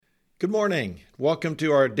Good morning. Welcome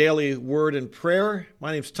to our daily word and prayer.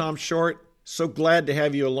 My name is Tom Short. So glad to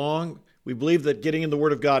have you along. We believe that getting in the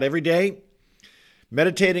Word of God every day,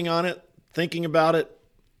 meditating on it, thinking about it,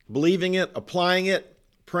 believing it, applying it,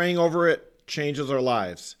 praying over it, changes our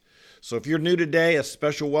lives. So if you're new today, a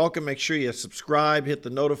special welcome. Make sure you subscribe, hit the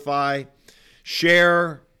notify,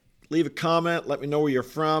 share, leave a comment, let me know where you're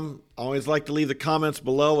from. I always like to leave the comments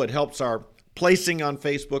below. It helps our placing on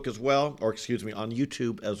Facebook as well, on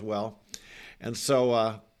YouTube as well. And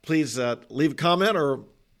so please leave a comment or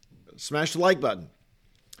smash the like button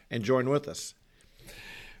and join with us.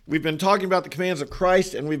 We've been talking about the commands of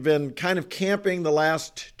Christ, and we've been kind of camping the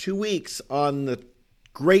last 2 weeks on the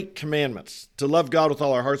great commandments, to love God with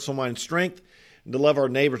all our heart, soul, mind, and strength, and to love our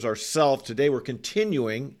neighbors ourselves. Today we're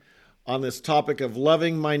continuing on this topic of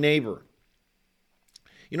loving my neighbor.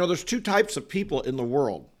 You know, there's two types of people in the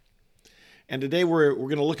world. And today we're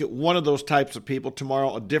going to look at one of those types of people,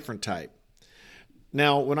 tomorrow a different type.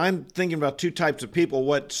 Now, when I'm thinking about two types of people,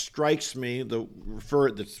 what strikes me,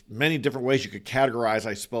 there's many different ways you could categorize,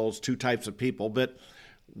 I suppose, two types of people, but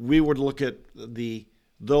we would look at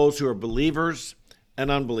those who are believers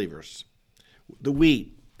and unbelievers. The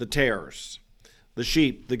wheat, the tares, the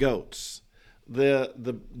sheep, the goats,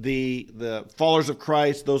 the followers of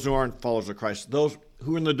Christ, those who aren't followers of Christ, those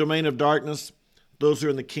who are in the domain of darkness, those who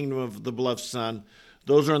are in the kingdom of the beloved Son,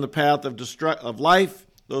 those who are on the path of life,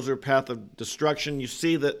 those who are path of destruction. You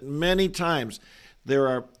see that many times there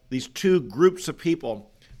are these two groups of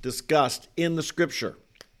people discussed in the Scripture.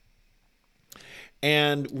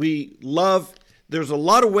 And there's a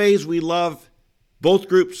lot of ways we love both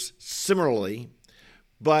groups similarly,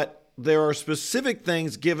 but there are specific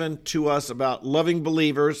things given to us about loving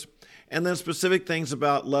believers and then specific things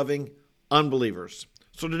about loving unbelievers.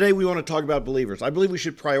 So today we want to talk about believers. I believe we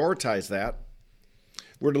should prioritize that.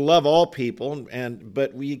 We're to love all people,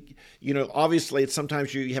 but obviously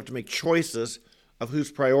sometimes you have to make choices of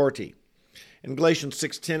who's priority. In Galatians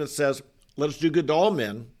 6:10 it says, "Let us do good to all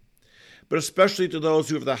men, but especially to those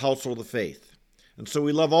who have the household of faith." And so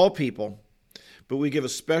we love all people, but we give a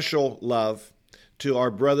special love to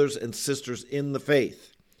our brothers and sisters in the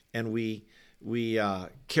faith, and we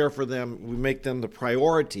care for them. We make them the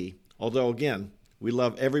priority, although again, we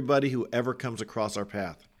love everybody who ever comes across our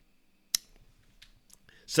path.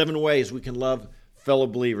 7 ways we can love fellow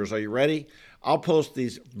believers. Are you ready? I'll post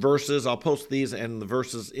these verses. I'll post these and the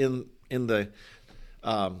verses in the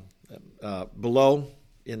below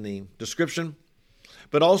in the description.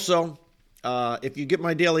 But also, if you get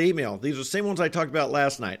my daily email, these are the same ones I talked about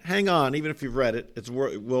last night. Hang on, even if you've read it,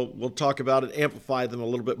 we'll talk about it, amplify them a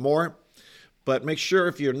little bit more. But make sure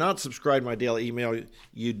if you're not subscribed to my daily email,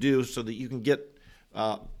 you do, so that you can get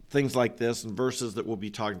things like this and verses that we'll be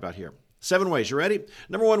talking about here. 7 ways. You ready?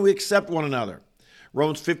 Number 1, we accept one another.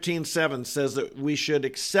 Romans 15:7 says that we should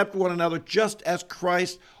accept one another just as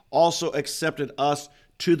Christ also accepted us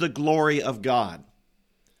to the glory of God.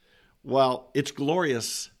 Well, it's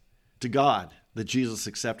glorious to God that Jesus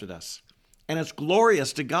accepted us. And it's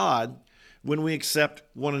glorious to God when we accept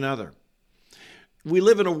one another. We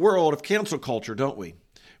live in a world of cancel culture, don't we?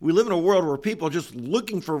 We live in a world where people are just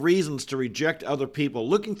looking for reasons to reject other people,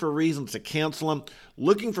 looking for reasons to cancel them,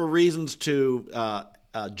 looking for reasons to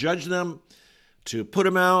judge them, to put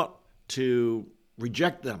them out, to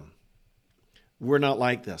reject them. We're not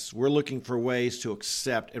like this. We're looking for ways to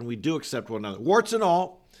accept, and we do accept one another, warts and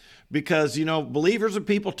all, because, believers are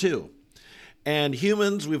people too. And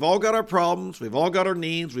humans, we've all got our problems, we've all got our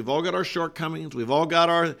needs, we've all got our shortcomings, we've all got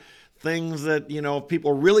our things that, if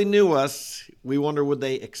people really knew us, we wonder, would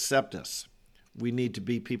they accept us? We need to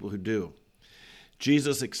be people who do.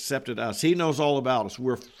 Jesus accepted us. He knows all about us.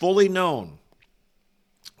 We're fully known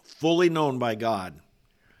by God,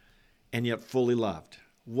 and yet fully loved.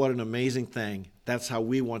 What an amazing thing. That's how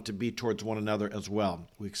we want to be towards one another as well.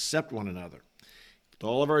 We accept one another. With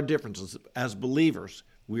all of our differences, as believers,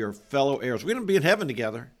 we are fellow heirs. We're going to be in heaven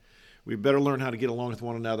together. We better learn how to get along with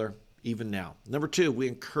one another even now. Number 2, we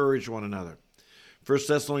encourage one another. 1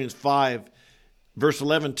 Thessalonians 5, verse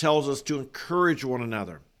 11 tells us to encourage one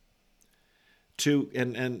another,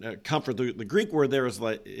 and comfort. The Greek word there is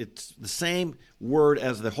it's the same word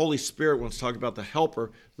as the Holy Spirit when it's talking about the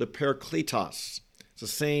helper, the parakletos. It's the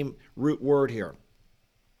same root word here.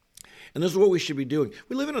 And this is what we should be doing.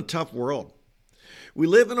 We live in a tough world. We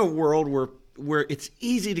live in a world where it's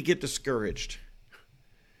easy to get discouraged.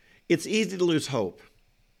 It's easy to lose hope.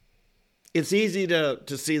 It's easy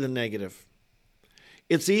to see the negative.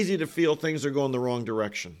 It's easy to feel things are going the wrong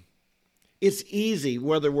direction. It's easy,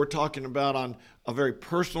 whether we're talking about on a very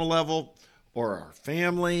personal level, or our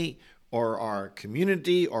family, or our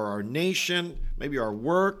community, or our nation, maybe our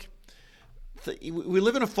work. We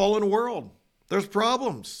live in a fallen world. There's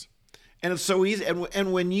problems. And it's so easy.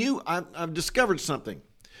 And when I've discovered something.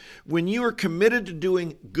 When you are committed to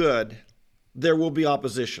doing good, there will be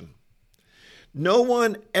opposition. No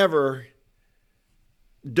one ever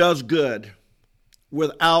does good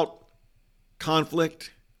without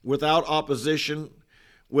conflict, without opposition,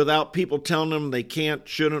 without people telling them they can't,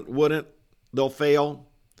 shouldn't, wouldn't, they'll fail.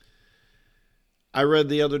 I read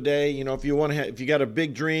the other day, if you got a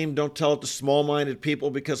big dream, don't tell it to small-minded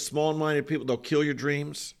people, because small-minded people, they'll kill your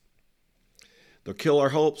dreams. They'll kill our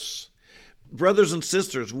hopes. Brothers and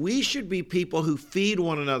sisters, we should be people who feed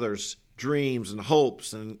one another's dreams and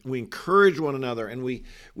hopes, and we encourage one another, and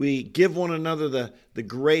we give one another the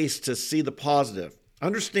grace to see the positive.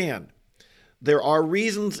 Understand, there are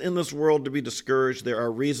reasons in this world to be discouraged. There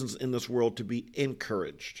are reasons in this world to be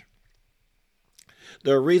encouraged.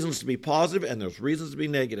 There are reasons to be positive, and there's reasons to be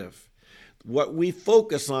negative. What we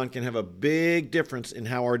focus on can have a big difference in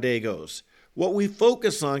how our day goes. What we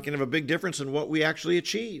focus on can have a big difference in what we actually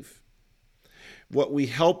achieve. What we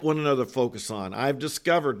help one another focus on. I've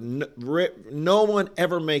discovered no one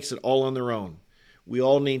ever makes it all on their own. We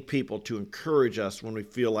all need people to encourage us when we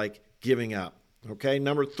feel like giving up. Okay,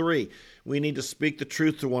 number 3, we need to speak the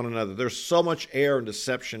truth to one another. There's so much error and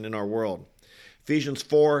deception in our world. Ephesians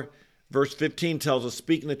 4, verse 15 tells us,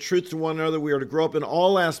 speaking the truth to one another, we are to grow up in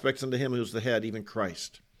all aspects into him who's the head, even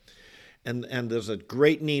Christ. And there's a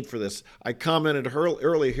great need for this. I commented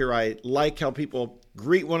earlier here, I like how people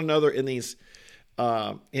greet one another in these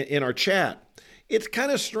in our chat. It's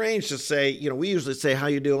kind of strange to say, we usually say, how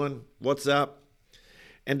you doing? What's up?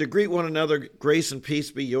 And to greet one another, grace and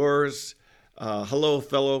peace be yours.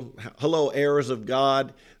 Hello, heirs of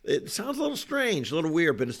God. It sounds a little strange, a little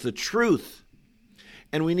weird, but it's the truth.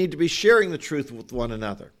 And we need to be sharing the truth with one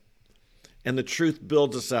another. And the truth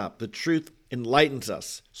builds us up. The truth enlightens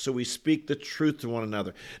us. So we speak the truth to one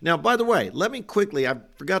another. Now, by the way, let me quickly, I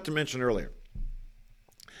forgot to mention earlier.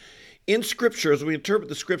 In Scripture, as we interpret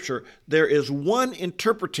the Scripture, there is one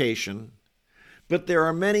interpretation, but there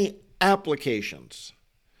are many applications.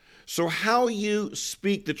 So how you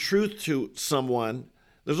speak the truth to someone,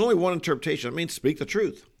 there's only one interpretation. It means speak the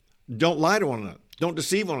truth. Don't lie to one another. Don't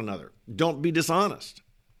deceive one another. Don't be dishonest.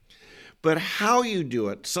 But how you do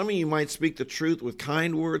it, some of you might speak the truth with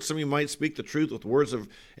kind words. Some of you might speak the truth with words of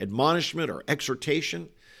admonishment or exhortation.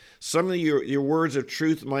 Some of your words of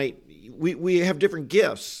truth we have different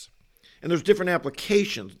gifts. And there's different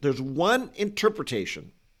applications. There's one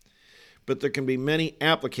interpretation, but there can be many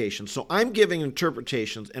applications. So I'm giving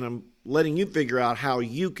interpretations, and I'm letting you figure out how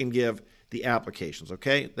you can give the applications,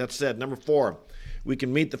 okay? That said, number 4, we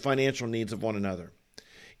can meet the financial needs of one another.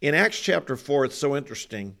 In Acts chapter 4, it's so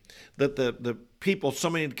interesting that the people, so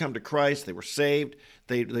many had come to Christ, they were saved,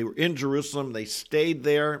 they were in Jerusalem, they stayed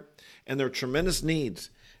there, and there were tremendous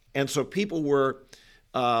needs. And so people were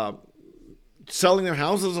selling their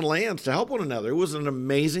houses and lands to help one another. It was an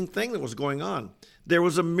amazing thing that was going on. There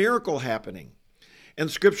was a miracle happening. And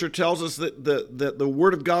Scripture tells us that the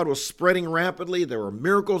Word of God was spreading rapidly. There were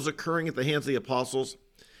miracles occurring at the hands of the apostles.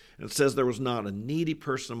 And it says there was not a needy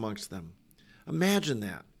person amongst them. Imagine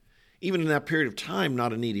that. Even in that period of time,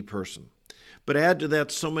 not a needy person. But add to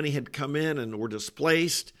that, so many had come in and were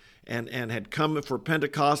displaced and had come for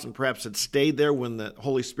Pentecost and perhaps had stayed there when the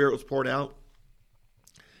Holy Spirit was poured out.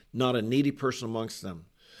 Not a needy person amongst them.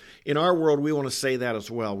 In our world, we want to say that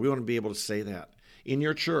as well. We want to be able to say that. In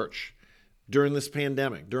your church, during this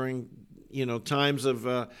pandemic, during times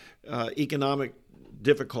of economic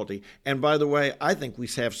difficulty. And by the way, I think we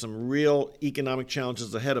have some real economic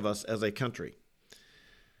challenges ahead of us as a country.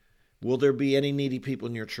 Will there be any needy people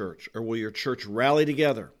in your church? Or will your church rally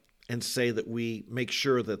together and say that we make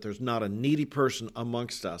sure that there's not a needy person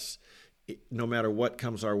amongst us, no matter what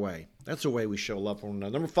comes our way? That's the way we show love for one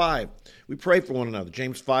another. Number 5, we pray for one another.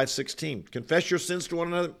 James 5:16. Confess your sins to one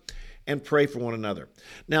another and pray for one another.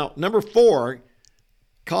 Now, number 4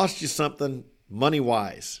 costs you something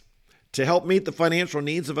money-wise. To help meet the financial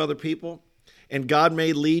needs of other people, and God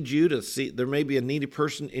may lead you to see there may be a needy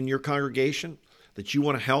person in your congregation that you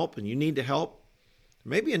want to help and you need to help.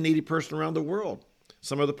 Maybe a needy person around the world,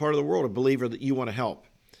 some other part of the world, a believer that you want to help.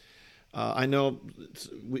 I know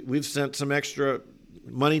we've sent some extra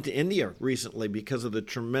money to India recently because of the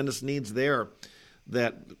tremendous needs there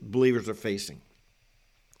that believers are facing.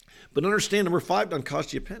 But understand, number 5 doesn't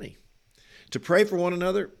cost you a penny. To pray for one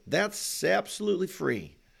another, that's absolutely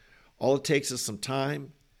free. All it takes is some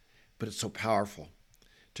time, but it's so powerful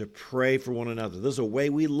to pray for one another. There's a way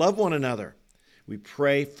we love one another. We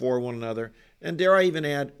pray for one another. And dare I even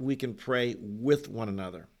add, we can pray with one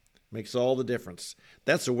another. Makes all the difference.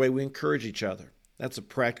 That's the way we encourage each other. That's a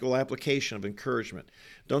practical application of encouragement.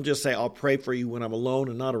 Don't just say, I'll pray for you when I'm alone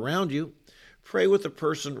and not around you. Pray with the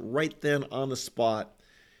person right then on the spot.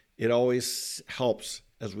 It always helps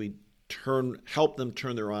as we help them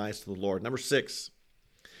turn their eyes to the Lord. Number 6,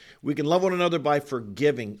 we can love one another by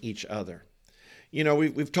forgiving each other. You know,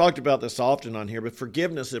 we've talked about this often on here, but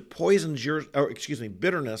forgiveness,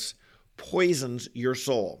 bitterness poisons your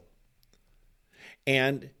soul.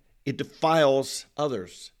 And it defiles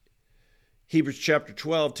others. Hebrews chapter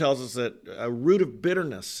 12 tells us that a root of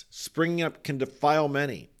bitterness springing up can defile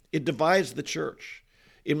many. It divides the church.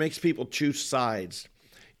 It makes people choose sides.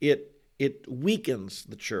 It weakens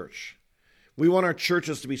the church. We want our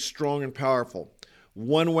churches to be strong and powerful.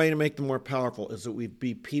 One way to make them more powerful is that we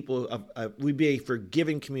be a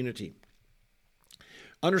forgiving community.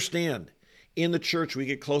 Understand, in the church we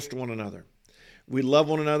get close to one another. We love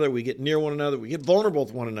one another. We get near one another. We get vulnerable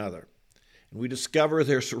with one another. And we discover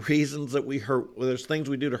there's reasons that we hurt. There's things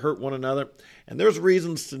we do to hurt one another. And there's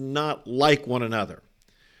reasons to not like one another.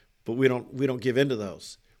 But we don't give in to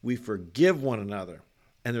those. We forgive one another.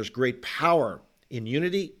 And there's great power in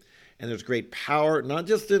unity. And there's great power not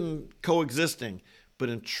just in coexisting, but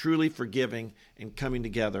in truly forgiving and coming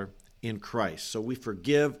together in Christ. So we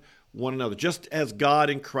forgive one another, just as God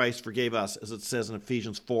in Christ forgave us, as it says in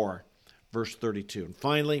Ephesians 4, verse 32. And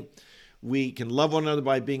finally, we can love one another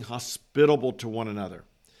by being hospitable to one another.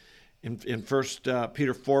 In 1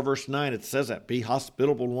 Peter 4, verse 9, it says that, be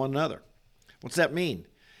hospitable to one another. What's that mean?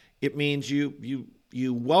 It means you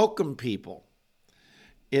welcome people.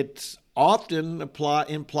 It often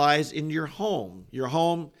implies in your home. Your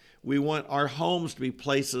home, we want our homes to be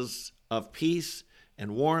places of peace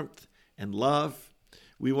and warmth and love.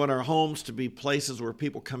 We want our homes to be places where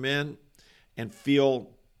people come in and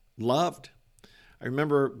feel loved. I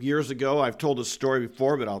remember years ago, I've told this story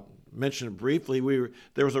before, but I'll mention it briefly.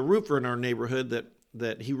 There was a roofer in our neighborhood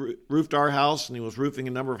that he roofed our house, and he was roofing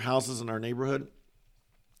a number of houses in our neighborhood.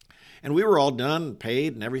 And we were all done and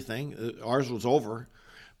paid and everything. Ours was over.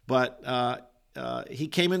 But he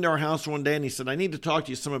came into our house one day and he said, I need to talk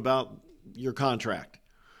to you some about your contract.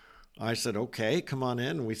 I said, okay, come on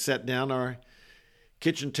in. And we sat down our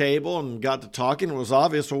kitchen table and got to talking. It was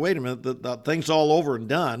obvious, well, wait a minute, the thing's all over and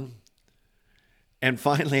done. And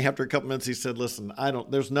finally, after a couple minutes, he said, listen,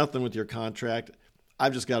 there's nothing with your contract.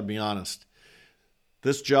 I've just got to be honest.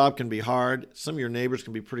 This job can be hard. Some of your neighbors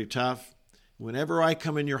can be pretty tough. Whenever I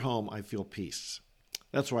come in your home, I feel peace.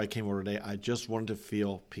 That's why I came over today. I just wanted to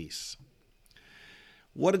feel peace.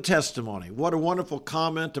 What a testimony. What a wonderful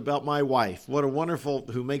comment about my wife. What a wonderful,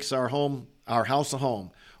 who makes our house a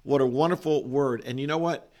home. What a wonderful word. And you know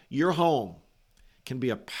what? Your home can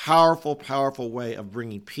be a powerful, powerful way of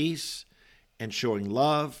bringing peace and showing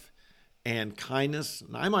love and kindness.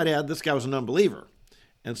 And I might add, this guy was an unbeliever.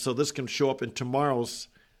 And so this can show up in tomorrow's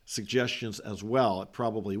suggestions as well. It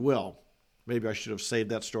probably will. Maybe I should have saved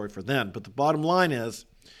that story for then. But the bottom line is,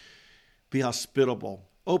 be hospitable.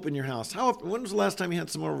 Open your house. When was the last time you had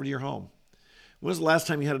someone over to your home? When was the last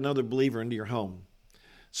time you had another believer into your home?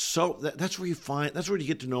 So that's where you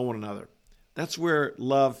get to know one another. That's where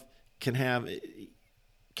love can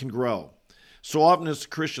grow. So often as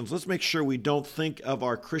Christians, let's make sure we don't think of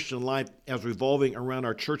our Christian life as revolving around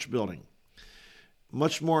our church building.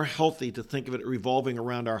 Much more healthy to think of it revolving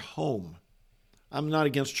around our home. I'm not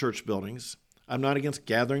against church buildings. I'm not against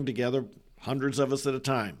gathering together, hundreds of us at a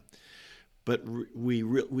time. But we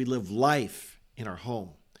live life in our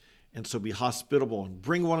home. And so be hospitable and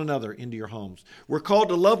bring one another into your homes. We're called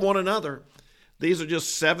to love one another. These are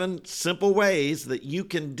just 7 simple ways that you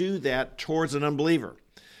can do that towards an unbeliever.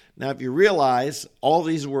 Now, if you realize all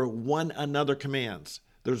these were one another commands,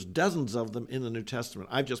 there's dozens of them in the New Testament.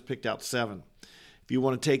 I've just picked out 7. If you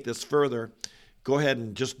want to take this further, go ahead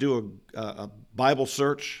and just do a Bible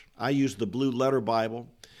search. I use the Blue Letter Bible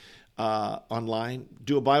online.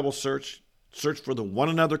 Do a Bible search. Search for the one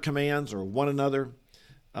another commands or one another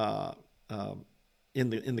in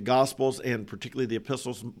the Gospels and particularly the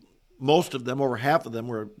epistles. Most of them, over half of them,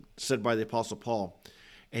 were said by the Apostle Paul.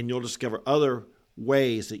 And you'll discover other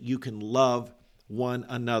ways that you can love one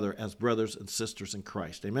another as brothers and sisters in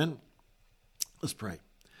Christ. Amen? Let's pray.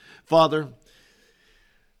 Father,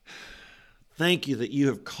 thank you that you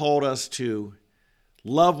have called us to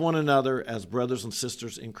love one another as brothers and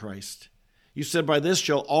sisters in Christ. You said, by this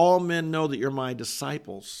shall all men know that you're my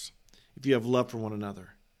disciples, if you have love for one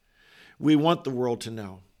another. We want the world to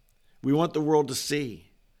know. We want the world to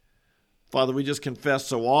see. Father, we just confess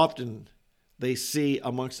so often they see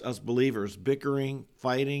amongst us believers bickering,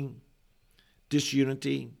 fighting,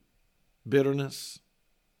 disunity, bitterness.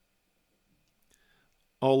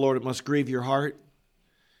 Oh, Lord, it must grieve your heart.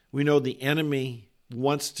 We know the enemy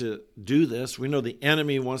wants to do this. We know the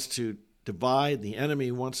enemy wants to divide. The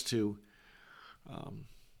enemy wants to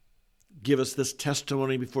give us this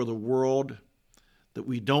testimony before the world that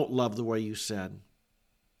we don't love the way you said.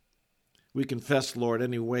 We confess, Lord,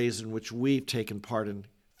 any ways in which we've taken part in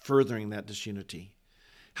furthering that disunity.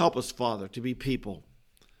 Help us, Father, to be people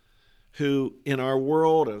who in our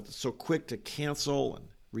world are so quick to cancel and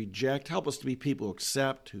reject. Help us to be people who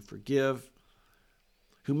accept, who forgive,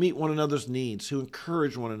 who meet one another's needs, who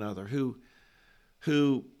encourage one another, who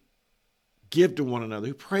give to one another,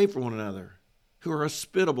 who pray for one another, who are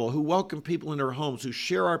hospitable, who welcome people into our homes, who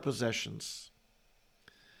share our possessions.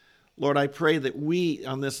 Lord, I pray that we,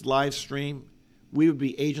 on this live stream, we would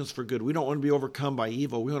be agents for good. We don't want to be overcome by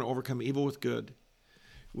evil. We want to overcome evil with good.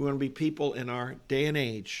 We want to be people in our day and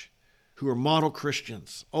age who are model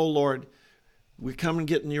Christians. Oh, Lord, we come and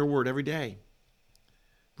get in your word every day.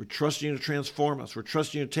 We're trusting you to transform us. We're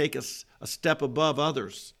trusting you to take us a step above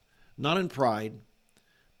others, not in pride,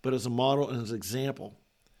 but as a model and as an example.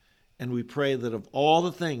 And we pray that of all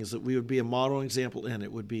the things that we would be a model and example in,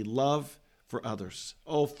 it would be love for others.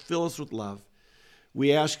 Oh, fill us with love.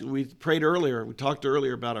 We talked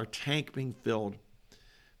earlier about our tank being filled.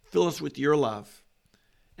 Fill us with your love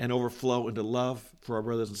and overflow into love for our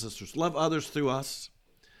brothers and sisters. Love others through us.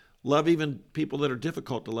 Love even people that are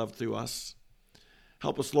difficult to love through us.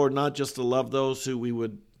 Help us, Lord, not just to love those who we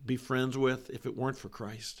would be friends with if it weren't for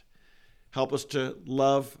Christ. Help us to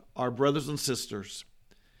love our brothers and sisters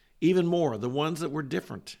even more, the ones that were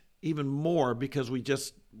different, even more, because we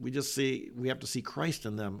have to see Christ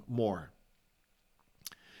in them more.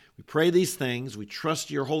 We pray these things. We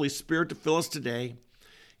trust your Holy Spirit to fill us today.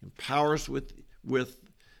 Empower us with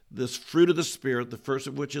this fruit of the Spirit, the first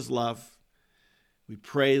of which is love. We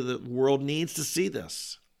pray that the world needs to see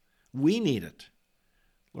this. We need it.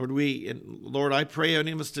 Lord, I pray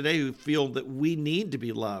any of us today who feel that we need to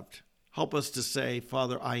be loved. Help us to say,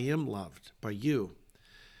 Father, I am loved by you.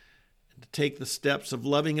 And to take the steps of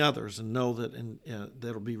loving others and know that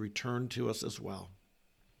that'll be returned to us as well.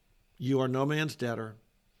 You are no man's debtor.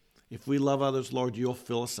 If we love others, Lord, you'll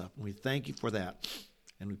fill us up. And we thank you for that.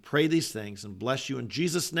 And we pray these things and bless you in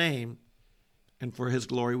Jesus' name. And for his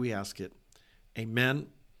glory we ask it. Amen.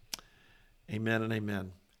 Amen and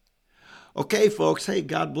amen. Okay, folks. Hey,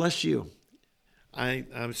 God bless you. I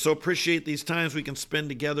so appreciate these times we can spend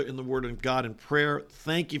together in the Word of God in prayer.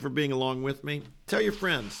 Thank you for being along with me. Tell your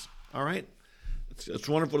friends, all right? It's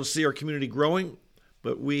wonderful to see our community growing,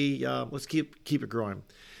 but let's keep it growing.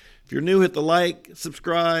 If you're new, hit the like,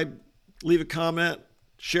 subscribe, leave a comment,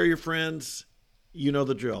 share your friends. You know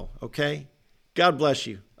the drill, okay? God bless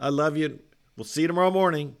you. I love you. We'll see you tomorrow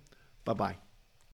morning. Bye-bye.